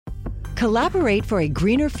Collaborate for a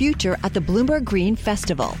greener future at the Bloomberg Green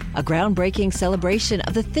Festival, a groundbreaking celebration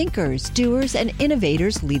of the thinkers, doers, and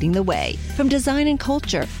innovators leading the way. From design and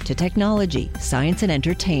culture to technology, science, and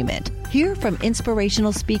entertainment. Hear from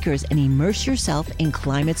inspirational speakers and immerse yourself in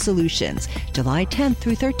climate solutions. July 10th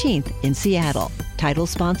through 13th in Seattle. Title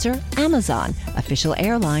sponsor, Amazon. Official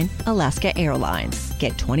airline, Alaska Airlines.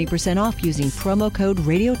 Get 20% off using promo code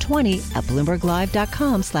radio20 at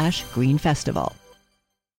bloomberglive.com/Green Festival.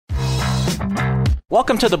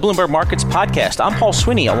 Welcome to the Bloomberg Markets Podcast. I'm Paul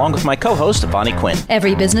Sweeney, along with my co-host, Bonnie Quinn.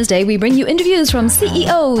 Every business day, we bring you interviews from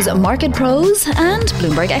CEOs, market pros, and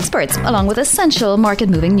Bloomberg experts, along with essential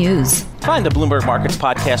market-moving news. Find the Bloomberg Markets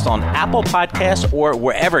Podcast on Apple Podcasts or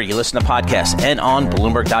wherever you listen to podcasts and on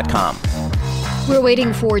Bloomberg.com. We're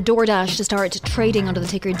waiting for DoorDash to start trading under the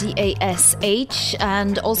ticker DASH,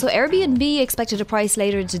 and also Airbnb expected to price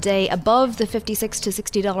later today above the $56 to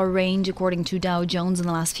 $60 range, according to Dow Jones in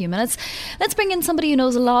the last few minutes. Let's bring in somebody who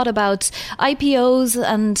knows a lot about IPOs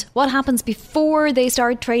and what happens before they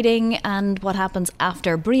start trading and what happens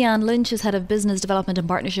after. Breanne Lynch is head of business development and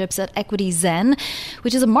partnerships at EquityZen,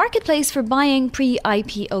 which is a marketplace for buying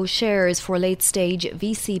pre-IPO shares for late-stage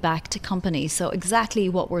VC-backed companies. So exactly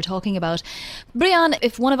what we're talking about. Breanne,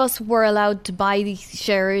 if one of us were allowed to buy the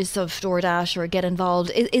shares of DoorDash or get involved,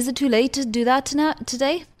 is it too late to do that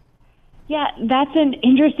today? Yeah, that's an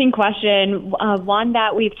interesting question, one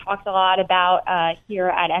that we've talked a lot about here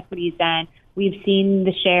at EquityZen. We've seen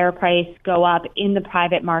the share price go up in the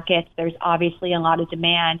private markets. There's obviously a lot of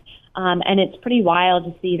demand, and it's pretty wild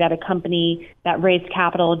to see that a company that raised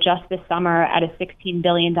capital just this summer at a $16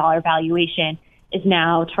 billion valuation is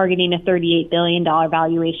now targeting a $38 billion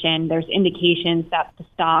valuation. There's indications that the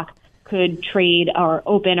stock could trade or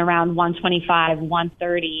open around 125,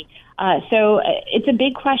 130. So it's a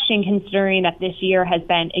big question considering that this year has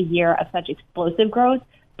been a year of such explosive growth,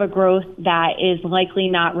 but growth that is likely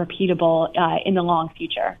not repeatable in the long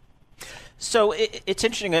future. So it's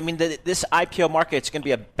interesting. I mean, this IPO market is going to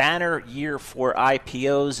be a banner year for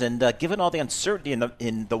IPOs, and given all the uncertainty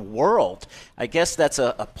in the world, I guess that's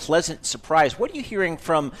a pleasant surprise. What are you hearing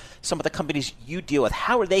from some of the companies you deal with?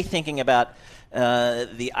 How are they thinking about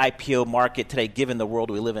the IPO market today, given the world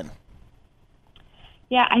we live in?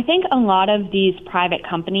 Yeah, I think a lot of these private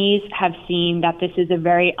companies have seen that this is a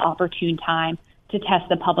very opportune time to test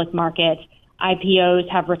the public market. IPOs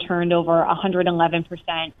have returned over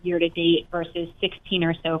 111% year to date versus 16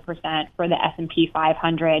 or so percent for the S&P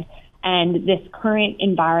 500. And this current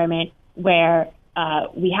environment where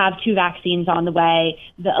we have 2 vaccines on the way,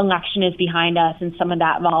 the election is behind us and some of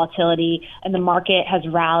that volatility, and the market has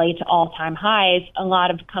rallied to all-time highs, a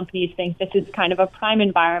lot of companies think this is kind of a prime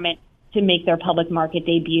environment to make their public market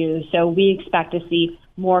debut. So we expect to see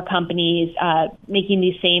more companies making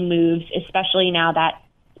these same moves, especially now that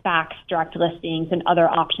SPACs, direct listings, and other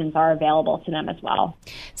options are available to them as well.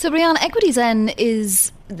 So, Breanne, EquityZen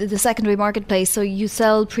is the secondary marketplace. So you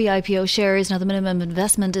sell pre-IPO shares. Now, the minimum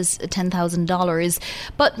investment is $10,000,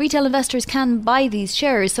 but retail investors can buy these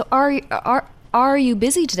shares. So, are you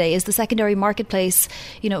busy today? Is the secondary marketplace,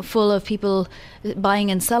 full of people buying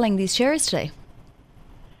and selling these shares today?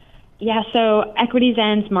 Yeah, so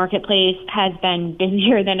EquityZen's marketplace has been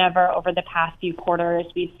busier than ever over the past few quarters.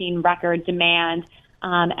 We've seen record demand.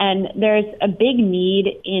 And there's a big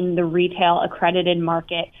need in the retail accredited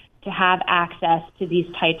market to have access to these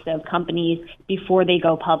types of companies before they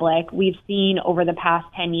go public. We've seen over the past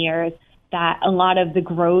 10 years that a lot of the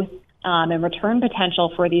growth and return potential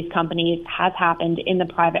for these companies has happened in the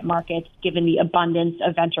private markets, given the abundance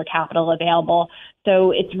of venture capital available. So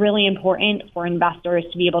it's really important for investors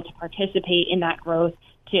to be able to participate in that growth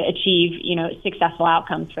to achieve, successful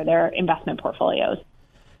outcomes for their investment portfolios.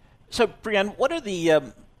 So, Breanne, what are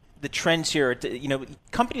the trends here?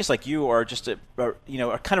 Companies like you are just a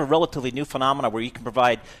kind of relatively new phenomena where you can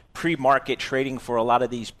provide pre-market trading for a lot of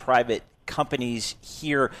these private companies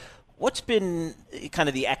here. What's been kind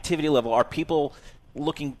of the activity level? Are people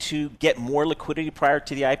looking to get more liquidity prior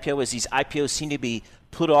to the IPO, as these IPOs seem to be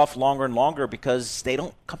put off longer and longer because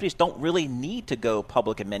companies don't really need to go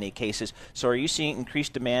public in many cases? So, are you seeing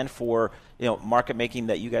increased demand for market making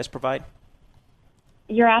that you guys provide?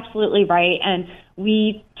 You're absolutely right. And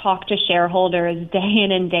we talk to shareholders day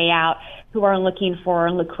in and day out who are looking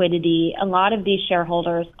for liquidity. A lot of these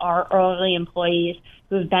shareholders are early employees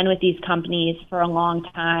who have been with these companies for a long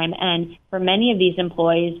time. And for many of these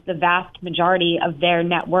employees, the vast majority of their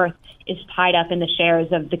net worth is tied up in the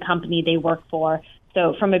shares of the company they work for.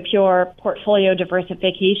 So from a pure portfolio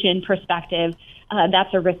diversification perspective,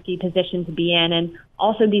 that's a risky position to be in. And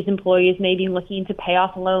Also, these employees may be looking to pay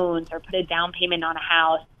off loans or put a down payment on a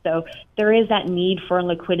house. So there is that need for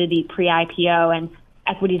liquidity pre-IPO, and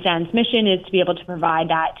Equity Zen's mission is to be able to provide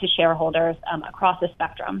that to shareholders across the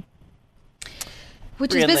spectrum.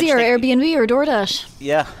 Which is busier, Airbnb or DoorDash?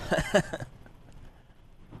 Yeah.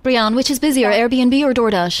 Brianne, which is busier, Airbnb or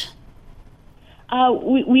DoorDash?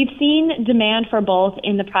 We've seen demand for both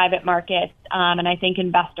in the private markets, and I think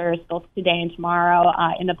investors both today and tomorrow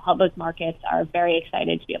in the public markets are very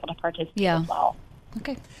excited to be able to participate as well.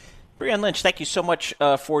 Okay. Brianne Lynch, thank you so much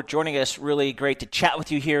for joining us. Really great to chat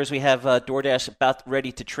with you here as we have DoorDash about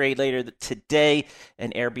ready to trade later today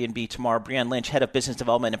and Airbnb tomorrow. Brianne Lynch, Head of Business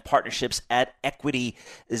Development and Partnerships at Equity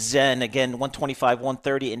Zen. Again, 125,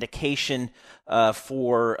 130 indication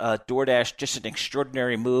for DoorDash. Just an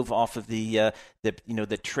extraordinary move off of the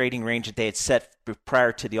trading range that they had set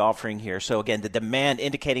prior to the offering here. So again, the demand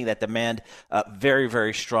indicating that demand very,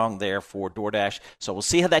 very strong there for DoorDash. So we'll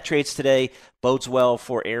see how that trades today. Bodes well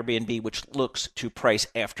for Airbnb, which looks to price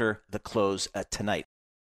after the close tonight.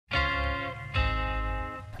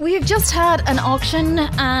 We have just had an auction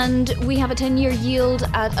and we have a 10-year yield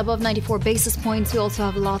at above 94 basis points. We also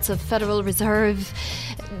have lots of Federal Reserve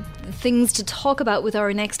things to talk about with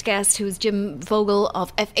our next guest, who is Jim Vogel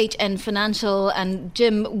of FHN Financial. And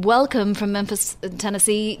Jim, welcome from Memphis,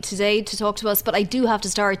 Tennessee today to talk to us. But I do have to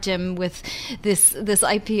start, Jim, with this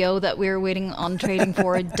IPO that we're waiting on trading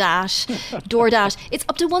for, DoorDash. It's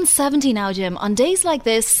up to 170 now, Jim. On days like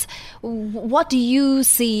this, what do you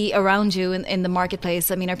see around you in the marketplace?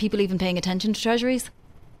 I mean, are people even paying attention to treasuries?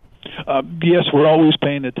 Yes, we're always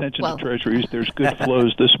paying attention to treasuries. There's good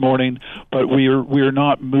flows this morning, but we are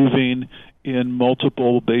not moving in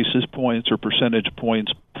multiple basis points or percentage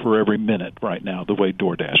points for every minute right now, the way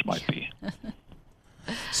DoorDash might be.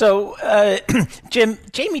 So, Jim,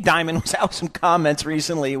 Jamie Dimon was out with some comments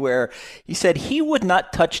recently where he said he would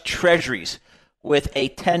not touch treasuries with a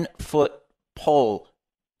 10-foot pole.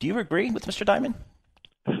 Do you agree with Mr. Dimon?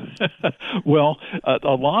 Well,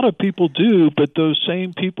 a lot of people do, but those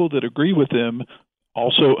same people that agree with him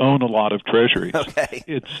also own a lot of treasuries. Okay.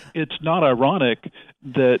 It's not ironic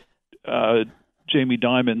that Jamie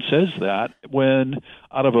Dimon says that when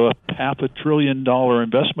out of a $500 billion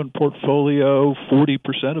investment portfolio,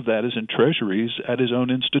 40% of that is in treasuries at his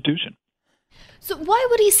own institution. So why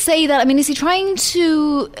would he say that? I mean, is he trying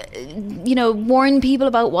to, warn people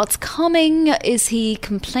about what's coming? Is he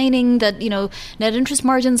complaining that, net interest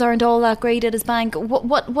margins aren't all that great at his bank?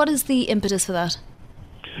 What is the impetus for that?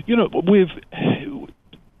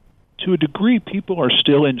 To a degree, people are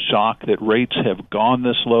still in shock that rates have gone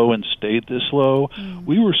this low and stayed this low.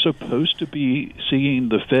 We were supposed to be seeing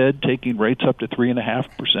the Fed taking rates up to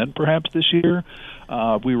 3.5% perhaps this year.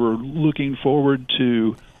 We were looking forward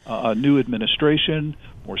to a new administration,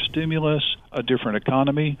 more stimulus, a different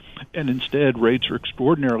economy, and instead rates are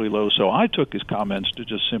extraordinarily low. So I took his comments to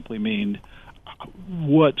just simply mean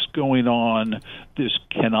what's going on, this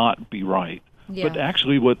cannot be right. Yeah. But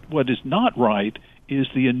actually what is not right is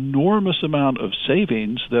the enormous amount of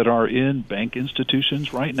savings that are in bank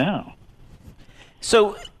institutions right now.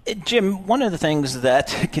 So, Jim, one of the things that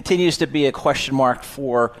continues to be a question mark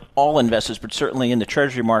for all investors, but certainly in the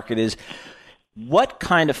Treasury market, is what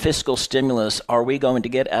kind of fiscal stimulus are we going to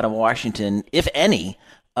get out of Washington, if any?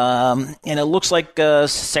 And it looks like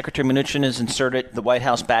Secretary Mnuchin has inserted the White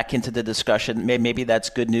House back into the discussion. Maybe that's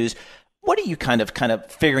good news. What are you kind of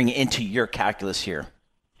figuring into your calculus here?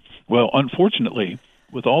 Well, unfortunately,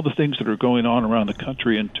 with all the things that are going on around the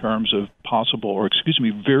country in terms of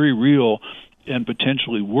very real and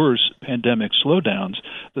potentially worse pandemic slowdowns,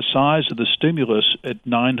 the size of the stimulus at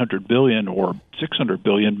 $900 billion or $600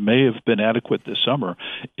 billion may have been adequate this summer.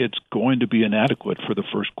 It's going to be inadequate for the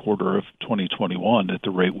first quarter of 2021 at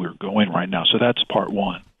the rate we're going right now. So that's part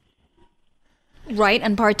one. Right,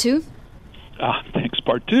 and part two? Thanks.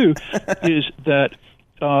 Part two is that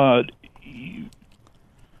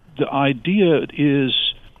the idea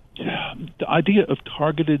of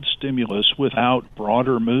targeted stimulus without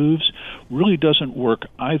broader moves really doesn't work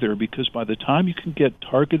either, because by the time you can get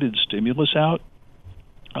targeted stimulus out,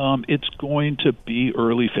 it's going to be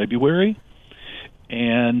early February,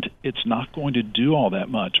 and it's not going to do all that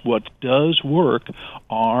much. What does work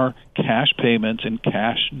are cash payments and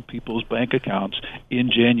cash in people's bank accounts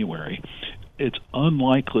in January. It's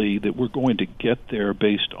unlikely that we're going to get there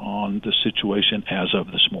based on the situation as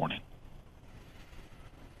of this morning.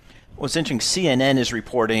 Well, it's interesting. CNN is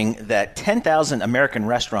reporting that 10,000 American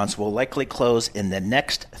restaurants will likely close in the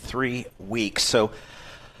next 3 weeks. So,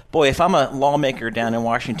 boy, if I'm a lawmaker down in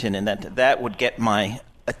Washington, and that would get my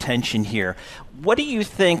attention here. What do you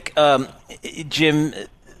think, Jim,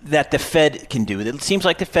 that the Fed can do? It seems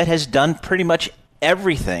like the Fed has done pretty much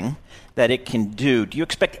everything that it can do. Do you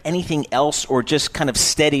expect anything else, or just kind of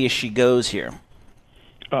steady as she goes here?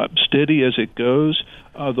 Steady as it goes.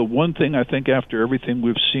 The one thing I think after everything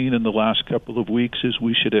we've seen in the last couple of weeks is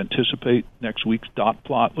we should anticipate next week's dot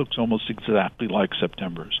plot looks almost exactly like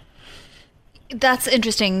September's. That's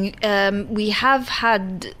interesting. We have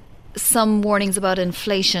had some warnings about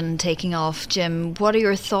inflation taking off, Jim. What are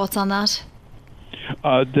your thoughts on that?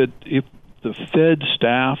 That if the Fed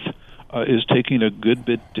staff is taking a good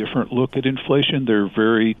bit different look at inflation, they're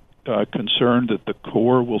very concerned that the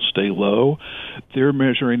core will stay low. They're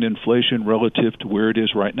measuring inflation relative to where it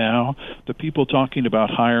is right now. The people talking about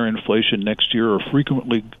higher inflation next year are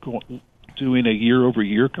frequently doing a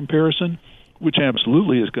year-over-year comparison, which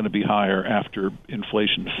absolutely is going to be higher after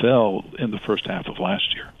inflation fell in the first half of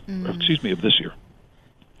last year, of this year.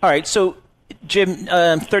 All right, so Jim,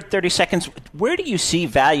 30 seconds. Where do you see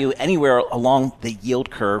value anywhere along the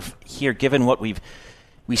yield curve here, given what we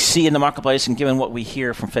see in the marketplace and given what we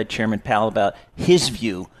hear from Fed Chairman Powell about his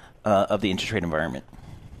view of the interest rate environment?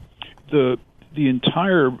 The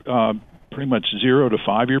entire pretty much 0 to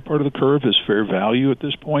 5 year part of the curve is fair value at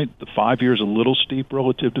this point. The 5 year is a little steep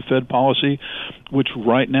relative to Fed policy, which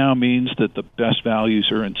right now means that the best values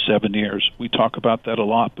are in 7 years. We talk about that a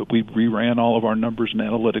lot, but we reran all of our numbers and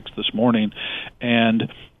analytics this morning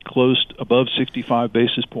and closed above 65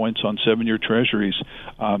 basis points on 7-year treasuries.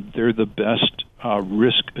 They're the best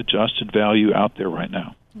risk-adjusted value out there right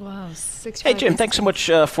now. Wow, 65. Hey, Jim, thanks so much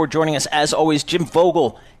for joining us. As always, Jim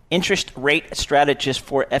Vogel, interest rate strategist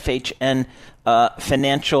for FHN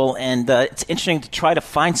Financial. And it's interesting to try to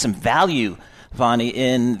find some value, Vonnie,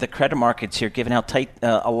 in the credit markets here, given how tight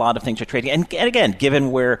a lot of things are trading. And again,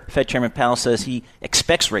 given where Fed Chairman Powell says he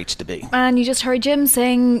expects rates to be. And you just heard Jim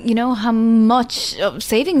saying, how much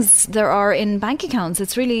savings there are in bank accounts.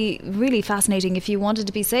 It's really, really fascinating. If you wanted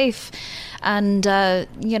to be safe and,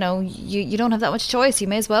 you don't have that much choice, you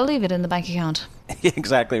may as well leave it in the bank account.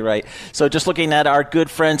 Exactly right. So just looking at our good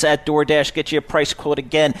friends at DoorDash, get you a price quote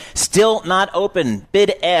again. Still not open.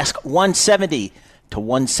 Bid ask 170 to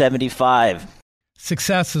 175.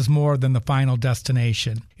 Success is more than the final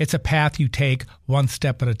destination. It's a path you take one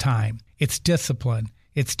step at a time. It's discipline,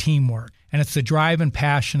 it's teamwork, and it's the drive and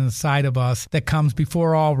passion inside of us that comes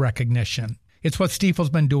before all recognition. It's what Stifel's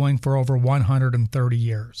been doing for over 130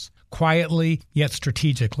 years. Quietly, yet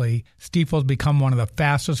strategically, Stifel's become one of the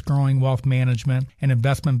fastest growing wealth management and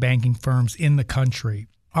investment banking firms in the country.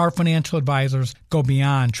 Our financial advisors go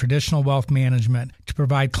beyond traditional wealth management to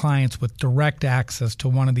provide clients with direct access to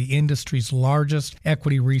one of the industry's largest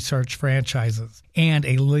equity research franchises and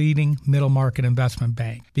a leading middle market investment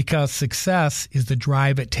bank. Because success is the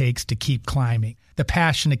drive it takes to keep climbing, the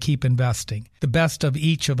passion to keep investing, the best of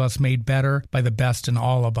each of us made better by the best in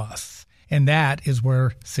all of us. And that is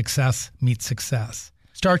where success meets success.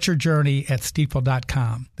 Start your journey at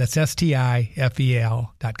Stifel.com. That's STIFEL.com.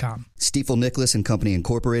 Stifel Nicholas and Company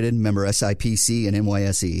Incorporated, member SIPC and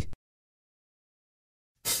NYSE.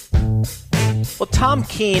 Well, Tom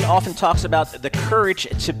Keene often talks about the courage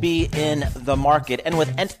to be in the market. And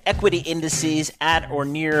with equity indices at or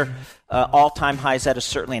near all-time highs, that is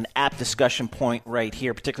certainly an apt discussion point right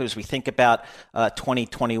here, particularly as we think about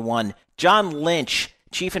 2021. John Lynch,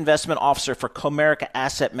 Chief Investment Officer for Comerica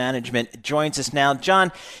Asset Management, joins us now.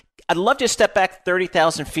 John, I'd love to step back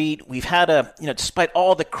 30,000 feet. We've had despite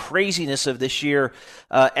all the craziness of this year,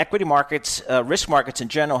 equity markets, risk markets in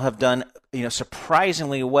general have done,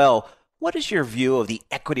 surprisingly well. What is your view of the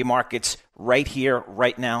equity markets right here,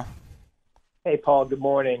 right now? Hey, Paul. Good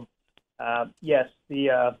morning. Yes,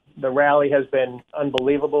 the rally has been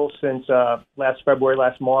unbelievable since last February,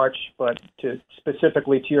 last March. But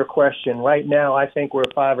specifically to your question, right now I think we're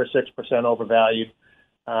 5 or 6% overvalued.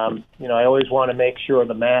 I always want to make sure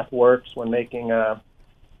the math works when making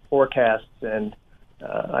forecasts, and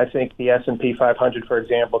I think the S&P 500, for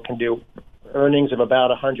example, can do earnings of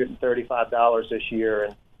about $135 this year,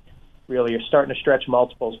 and really you're starting to stretch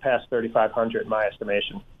multiples past 3,500 in my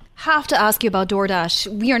estimation. Have to ask you about DoorDash.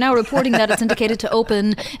 We are now reporting that it's indicated to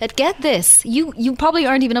open at, get this, you probably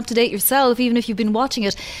aren't even up to date yourself, even if you've been watching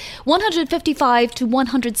it, $155 to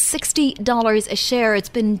 $160 a share. It's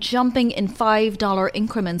been jumping in $5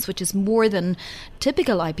 increments, which is more than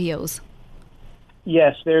typical IPOs.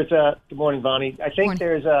 Yes, good morning, Vonnie. I think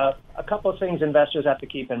there's a couple of things investors have to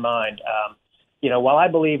keep in mind. While I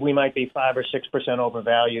believe we might be 5 or 6%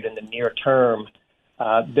 overvalued in the near term,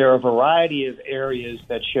 there are a variety of areas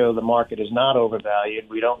that show the market is not overvalued.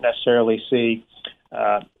 We don't necessarily see,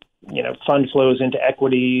 fund flows into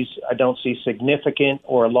equities. I don't see significant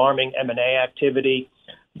or alarming M&A activity.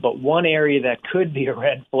 But one area that could be a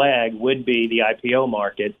red flag would be the IPO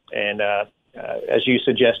market. And as you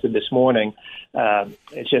suggested this morning,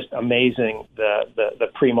 it's just amazing the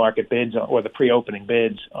pre-market bids or the pre-opening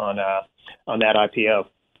bids on that IPO.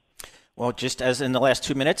 Well, just as in the last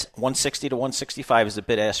 2 minutes, 160 to 165 is the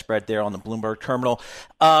bid-ask spread there on the Bloomberg terminal.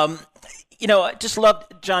 I just love,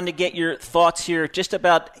 John, to get your thoughts here just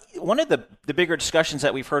about one of the bigger discussions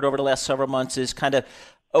that we've heard over the last several months is kind of,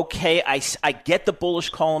 okay, I get the bullish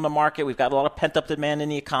call in the market. We've got a lot of pent-up demand in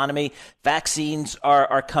the economy. Vaccines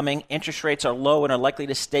are coming. Interest rates are low and are likely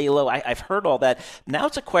to stay low. I've heard all that. Now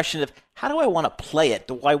it's a question of how do I want to play it?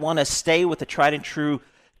 Do I want to stay with the tried and true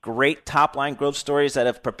great top-line growth stories that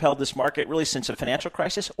have propelled this market really since the financial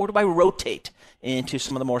crisis, or do I rotate into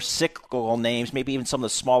some of the more cyclical names, maybe even some of the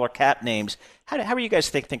smaller cap names? How are you guys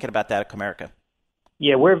thinking about that at Comerica?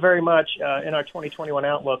 Yeah, we're very much in our 2021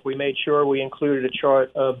 outlook. We made sure we included a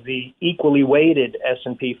chart of the equally weighted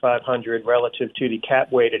S&P 500 relative to the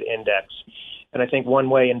cap-weighted index. And I think one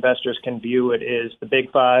way investors can view it is the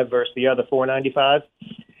Big Five versus the other 495.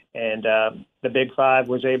 And the Big Five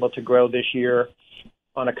was able to grow this year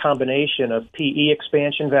on a combination of PE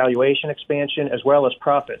expansion, valuation expansion, as well as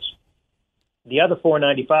profits. The other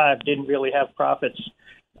 495 didn't really have profits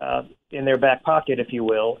in their back pocket, if you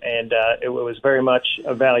will, and it was very much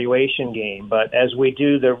a valuation game. But as we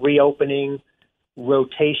do the reopening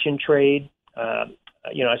rotation trade, I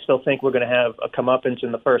still think we're going to have a comeuppance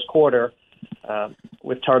in the first quarter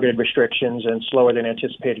with targeted restrictions and slower than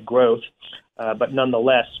anticipated growth. But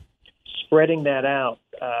nonetheless, spreading that out,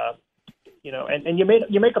 and you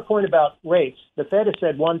make a point about rates. The Fed has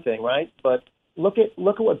said one thing, right? But look at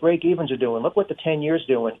what break evens are doing. Look what the 10 years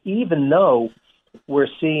doing. Even though we're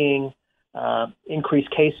seeing increased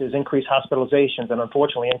cases, increased hospitalizations, and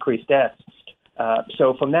unfortunately increased deaths.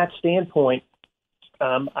 So from that standpoint,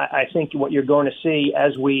 I think what you're going to see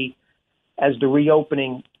as the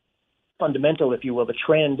reopening fundamental, if you will, the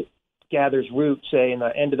trend gathers root, say in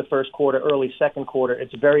the end of the first quarter, early second quarter,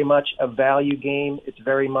 it's very much a value game. It's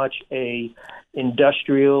very much a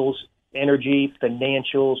industrials, energy,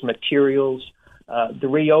 financials, materials. The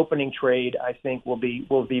reopening trade, I think, will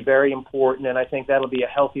be very important, and I think that'll be a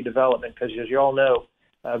healthy development because, as you all know,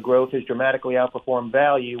 growth has dramatically outperformed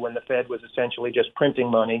value when the Fed was essentially just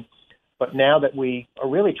printing money. But now that we are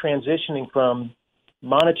really transitioning from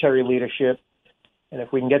monetary leadership, and if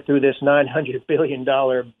we can get through this $900 billion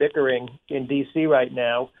bickering in D.C. right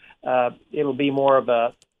now, it'll be more of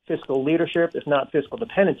a fiscal leadership, if not fiscal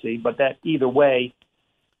dependency, but that either way,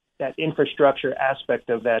 that infrastructure aspect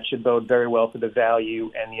of that should bode very well for the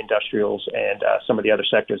value and the industrials and some of the other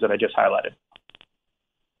sectors that I just highlighted.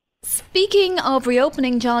 Speaking of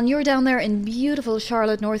reopening, John, you're down there in beautiful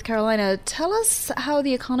Charlotte, North Carolina. Tell us how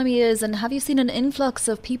the economy is, and have you seen an influx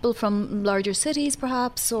of people from larger cities,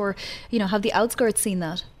 perhaps, or have the outskirts seen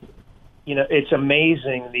that? It's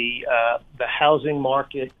amazing. The housing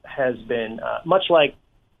market has been much like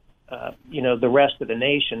the rest of the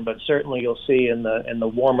nation, but certainly you'll see in the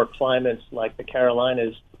warmer climates like the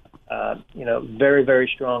Carolinas, very,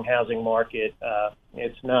 very strong housing market.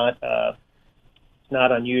 It's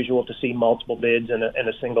not unusual to see multiple bids in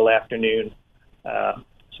a single afternoon.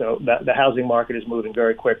 So the housing market is moving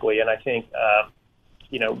very quickly. And I think,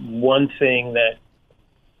 one thing that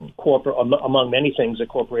among many things that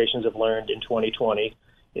corporations have learned in 2020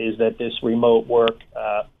 is that this remote work,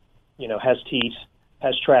 has teeth,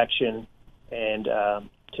 has traction, and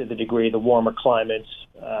to the degree the warmer climates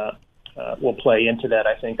will play into that.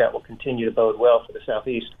 I think that will continue to bode well for the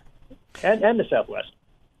Southeast and the Southwest.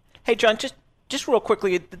 Hey, John, just real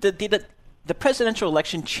quickly, the presidential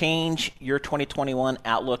election change your 2021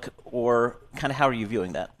 outlook, or kind of how are you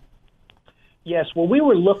viewing that? Yes, well, we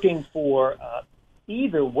were looking for,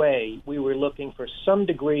 either way, we were looking for some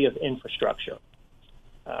degree of infrastructure.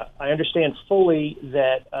 I understand fully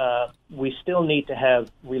that we still need to have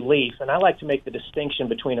relief, and I like to make the distinction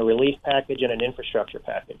between a relief package and an infrastructure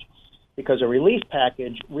package, because a relief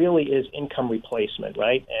package really is income replacement,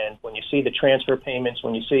 right? And when you see the transfer payments,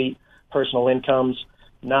 when you see personal incomes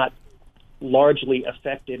not largely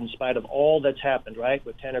affected in spite of all that's happened, right,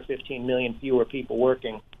 with 10 or 15 million fewer people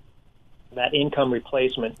working, that income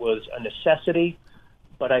replacement was a necessity.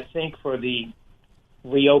 But I think for the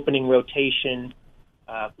reopening rotation,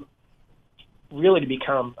 really to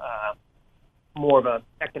become more of an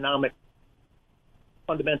economic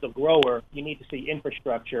fundamental grower, you need to see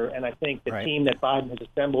infrastructure. And I think the team that Biden has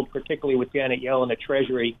assembled, particularly with Janet Yellen at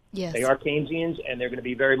Treasury, yes, they are Keynesians, and they're going to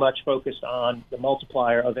be very much focused on the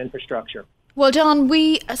multiplier of infrastructure. Well, John,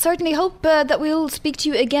 we certainly hope that we'll speak to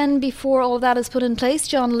you again before all of that is put in place.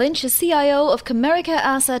 John Lynch is CIO of Comerica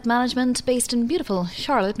Asset Management based in beautiful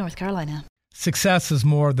Charlotte, North Carolina. Success is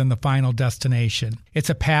more than the final destination. It's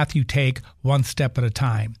a path you take one step at a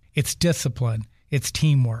time. It's discipline, it's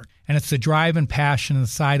teamwork, and it's the drive and passion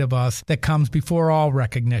inside of us that comes before all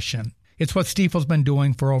recognition. It's what Stifel's been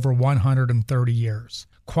doing for over 130 years.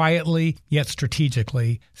 Quietly, yet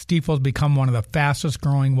strategically, Stifel's become one of the fastest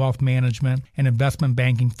growing wealth management and investment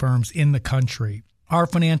banking firms in the country. Our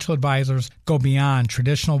financial advisors go beyond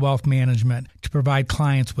traditional wealth management to provide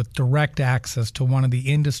clients with direct access to one of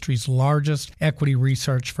the industry's largest equity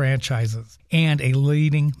research franchises and a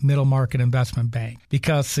leading middle market investment bank,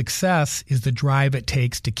 because success is the drive it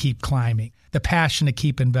takes to keep climbing, the passion to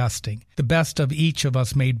keep investing, the best of each of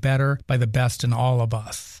us made better by the best in all of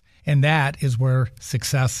us. And that is where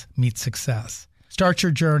success meets success. Start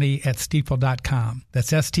your journey at stifel.com.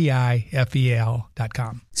 That's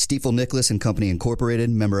STIFEL.com. Stifel Nicholas and Company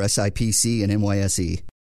Incorporated, member SIPC and NYSE.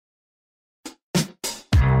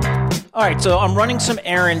 All right, so I'm running some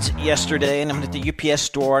errands yesterday, and I'm at the UPS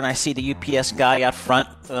store, and I see the UPS guy out front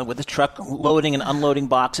with the truck loading and unloading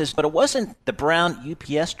boxes. But it wasn't the brown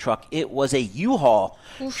UPS truck. It was a U-Haul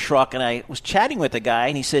truck, and I was chatting with the guy,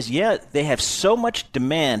 and he says, yeah, they have so much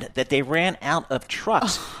demand that they ran out of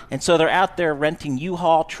trucks. And so they're out there renting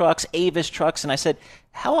U-Haul trucks, Avis trucks, and I said,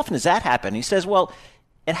 how often does that happen? He says, well,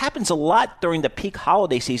 it happens a lot during the peak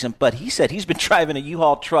holiday season, but he said he's been driving a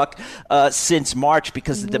U-Haul truck since March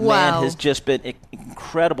because the demand has just been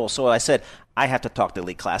incredible. So I said, I have to talk to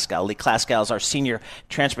Lee Klaskow. Lee Klaskow is our senior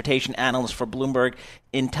transportation analyst for Bloomberg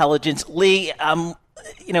Intelligence. Lee,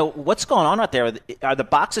 what's going on out there? Are the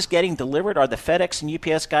boxes getting delivered? Are the FedEx and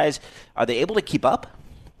UPS guys, are they able to keep up?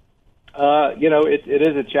 It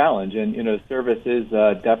is a challenge, and, service is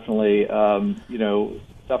definitely,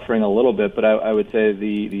 suffering a little bit, but I would say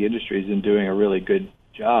the industry has been doing a really good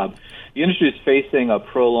job. The industry is facing a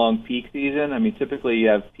prolonged peak season. I mean, typically you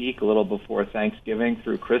have peak a little before Thanksgiving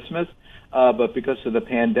through Christmas, but because of the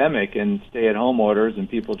pandemic and stay-at-home orders and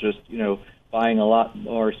people just, buying a lot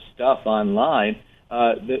more stuff online,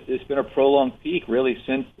 it's been a prolonged peak really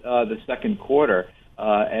since the second quarter.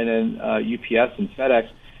 And then UPS and FedEx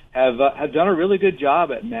have done a really good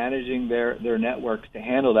job at managing their networks to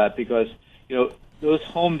handle that because, those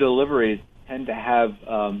home deliveries tend to have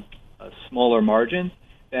smaller margins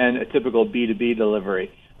than a typical B2B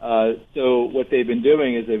delivery. So what they've been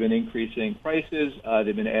doing is they've been increasing prices,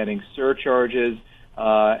 they've been adding surcharges,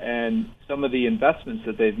 and some of the investments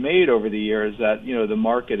that they've made over the years that, the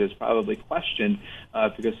market has probably questioned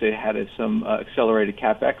because they had some accelerated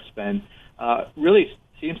CapEx spend, really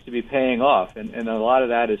seems to be paying off. And a lot of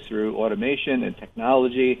that is through automation and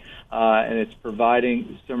technology, and it's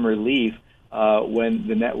providing some relief when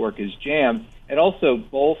the network is jammed. And also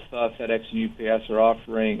both FedEx and UPS are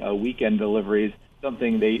offering weekend deliveries,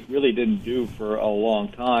 something they really didn't do for a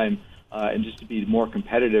long time, and just to be more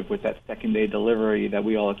competitive with that second-day delivery that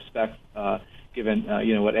we all expect, given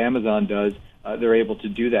what Amazon does. They're able to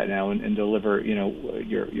do that now and deliver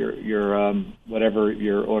your whatever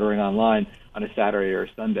you're ordering online on a Saturday or a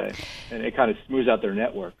Sunday, and it kind of smooths out their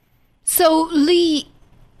network. So, Lee,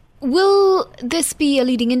 will this be a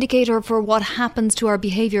leading indicator for what happens to our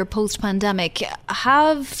behavior post-pandemic?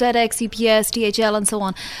 Have FedEx, UPS, DHL and so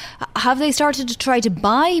on, have they started to try to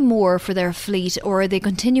buy more for their fleet, or are they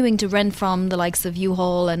continuing to rent from the likes of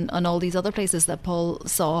U-Haul and all these other places that Paul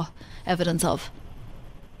saw evidence of?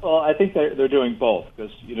 Well, I think they're doing both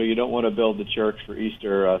because, you don't want to build the church for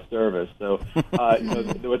Easter service. So,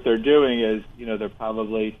 what they're doing is, they're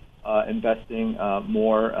probably investing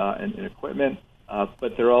more in equipment.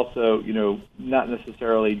 But they're also, not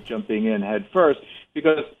necessarily jumping in head first,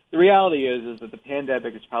 because the reality is that the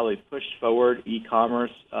pandemic has probably pushed forward e-commerce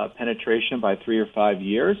penetration by 3 or 5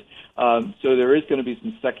 years. So there is going to be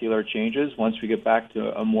some secular changes once we get back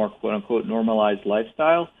to a more quote-unquote normalized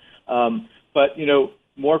lifestyle. But,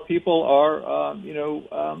 more people are,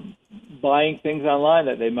 buying things online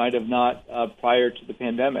that they might have not prior to the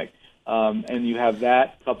pandemic. And you have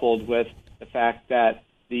that coupled with the fact that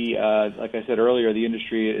like I said earlier, the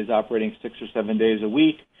industry is operating 6 or 7 days a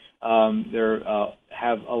week. They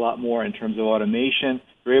have a lot more in terms of automation.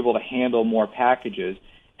 They're able to handle more packages.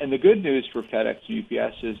 And the good news for FedEx and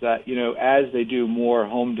UPS is that, as they do more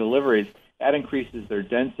home deliveries, that increases their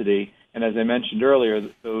density. And as I mentioned earlier,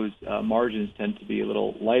 those margins tend to be a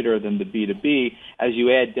little lighter than the B2B. As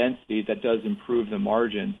you add density, that does improve the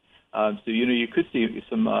margins. So, you could see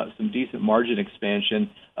some decent margin expansion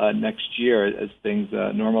next year as things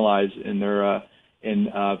normalize in their in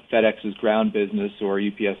FedEx's ground business or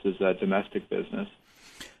UPS's domestic business.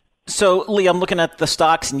 So, Lee, I'm looking at the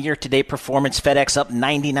stocks and year-to-date performance. FedEx up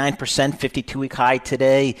 99%, 52-week high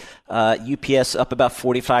today. UPS up about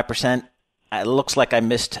 45%. It looks like I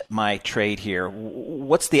missed my trade here.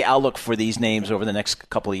 What's the outlook for these names over the next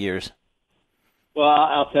couple of years? Well,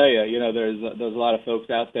 I'll tell you, there's a lot of folks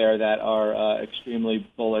out there that are extremely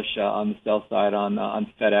bullish on the sell side on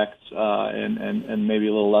FedEx and maybe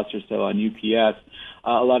a little lesser so on UPS.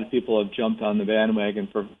 A lot of people have jumped on the bandwagon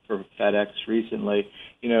for FedEx recently.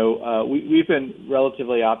 We've been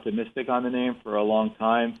relatively optimistic on the name for a long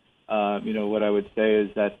time. What I would say is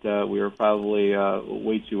that we were probably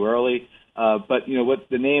way too early. But what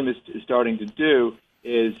the name is starting to do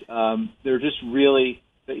is they're just really,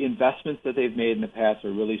 the investments that they've made in the past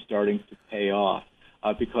are really starting to pay off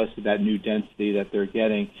because of that new density that they're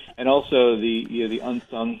getting. And also the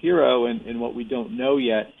unsung hero and what we don't know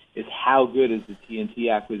yet is how good is the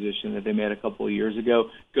TNT acquisition that they made a couple of years ago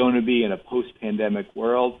going to be in a post-pandemic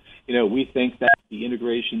world. We think that the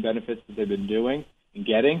integration benefits that they've been doing and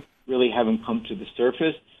getting really haven't come to the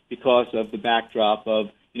surface because of the backdrop of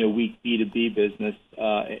weak B2B business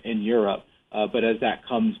in Europe. But as that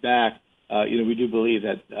comes back, we do believe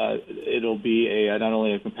that it'll be not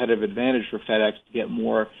only a competitive advantage for FedEx to get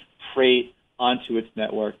more freight onto its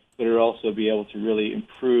network, but it'll also be able to really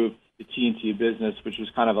improve the TNT business, which was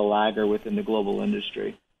kind of a lagger within the global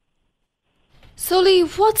industry. So, Lee,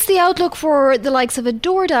 what's the outlook for the likes of a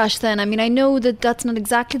DoorDash then? I mean, I know that that's not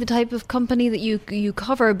exactly the type of company that you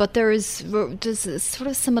cover, but there's a sort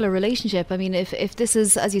of similar relationship. I mean, if this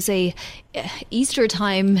is, as you say, Easter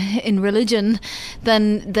time in religion,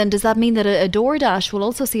 then does that mean that a DoorDash will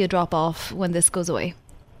also see a drop-off when this goes away?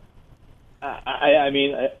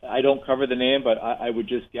 I don't cover the name, but I would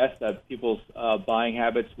just guess that people's buying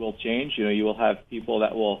habits will change. You will have people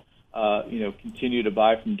that will continue to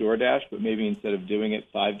buy from DoorDash, but maybe instead of doing it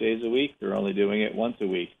 5 days a week, they're only doing it once a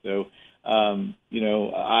week. So, I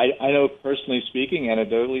know personally speaking,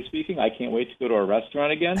 anecdotally speaking, I can't wait to go to a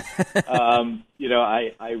restaurant again.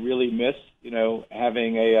 I really miss,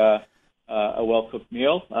 having a well-cooked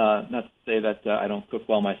meal. Not to say that I don't cook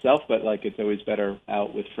well myself, but it's always better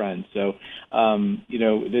out with friends. So,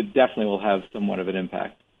 it definitely will have somewhat of an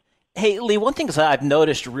impact. Hey, Lee, one thing that I've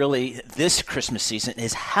noticed really this Christmas season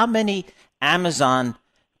is how many Amazon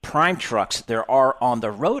Prime trucks there are on the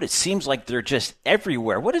road. It seems like they're just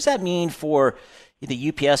everywhere. What does that mean for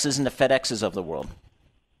the UPSs and the FedExs of the world?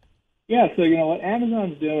 Yeah, so what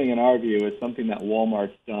Amazon's doing, in our view, is something that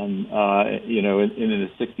Walmart's done, in the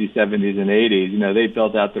 60s, 70s, and 80s. They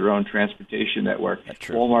built out their own transportation network. That's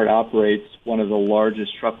true. Walmart operates one of the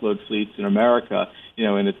largest truckload fleets in America,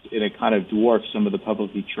 and it kind of dwarfs some of the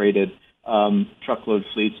publicly traded truckload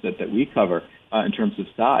fleets that we cover in terms of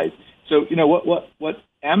size. So, what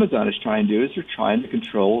Amazon is trying to do is they're trying to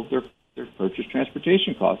control their purchase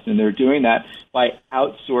transportation costs, and they're doing that by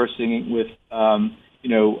outsourcing with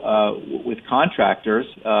contractors,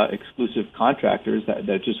 exclusive contractors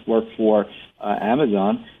that just work for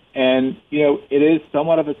Amazon. And, it is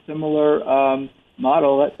somewhat of a similar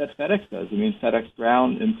model that FedEx does. I mean, FedEx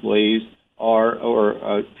Ground employees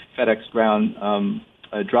or FedEx Ground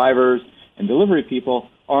drivers and delivery people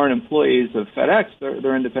aren't employees of FedEx.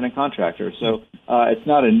 They're independent contractors. So it's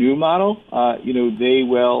not a new model. They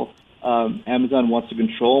will, Amazon wants to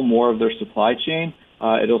control more of their supply chain.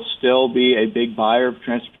 It'll still be a big buyer of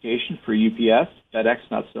transportation for UPS. FedEx,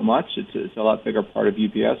 not so much. It's a lot bigger part of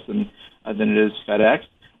UPS than it is FedEx.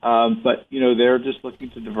 But they're just looking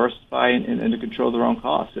to diversify and to control their own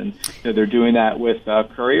costs, and they're doing that with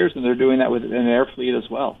couriers, and they're doing that with an air fleet as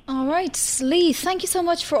well. All right, Lee, thank you so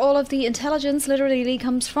much for all of the intelligence. Literally, Lee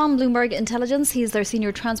comes from Bloomberg Intelligence. He's their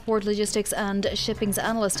senior transport, logistics, and shippings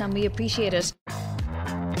analyst, and we appreciate it.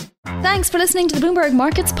 Thanks for listening to the Bloomberg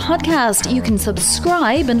Markets Podcast. You can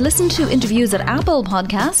subscribe and listen to interviews at Apple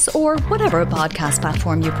Podcasts or whatever podcast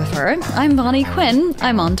platform you prefer. I'm Vonnie Quinn.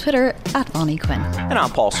 I'm on Twitter at Vonnie Quinn. And I'm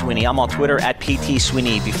Paul Sweeney. I'm on Twitter at PT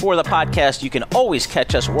Sweeney. Before the podcast, you can always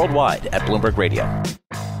catch us worldwide at Bloomberg Radio.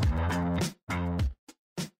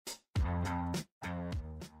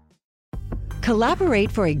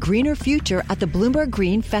 Collaborate for a greener future at the Bloomberg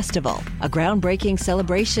Green Festival, a groundbreaking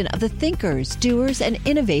celebration of the thinkers, doers, and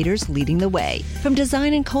innovators leading the way. From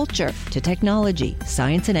design and culture to technology,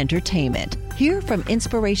 science, and entertainment. Hear from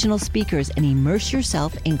inspirational speakers and immerse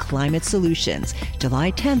yourself in climate solutions.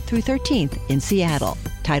 July 10th through 13th in Seattle.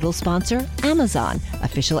 Title sponsor, Amazon.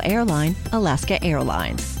 Official airline, Alaska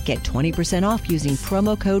Airlines. Get 20% off using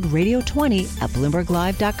promo code radio20 at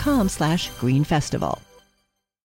BloombergLive.com/Green Festival.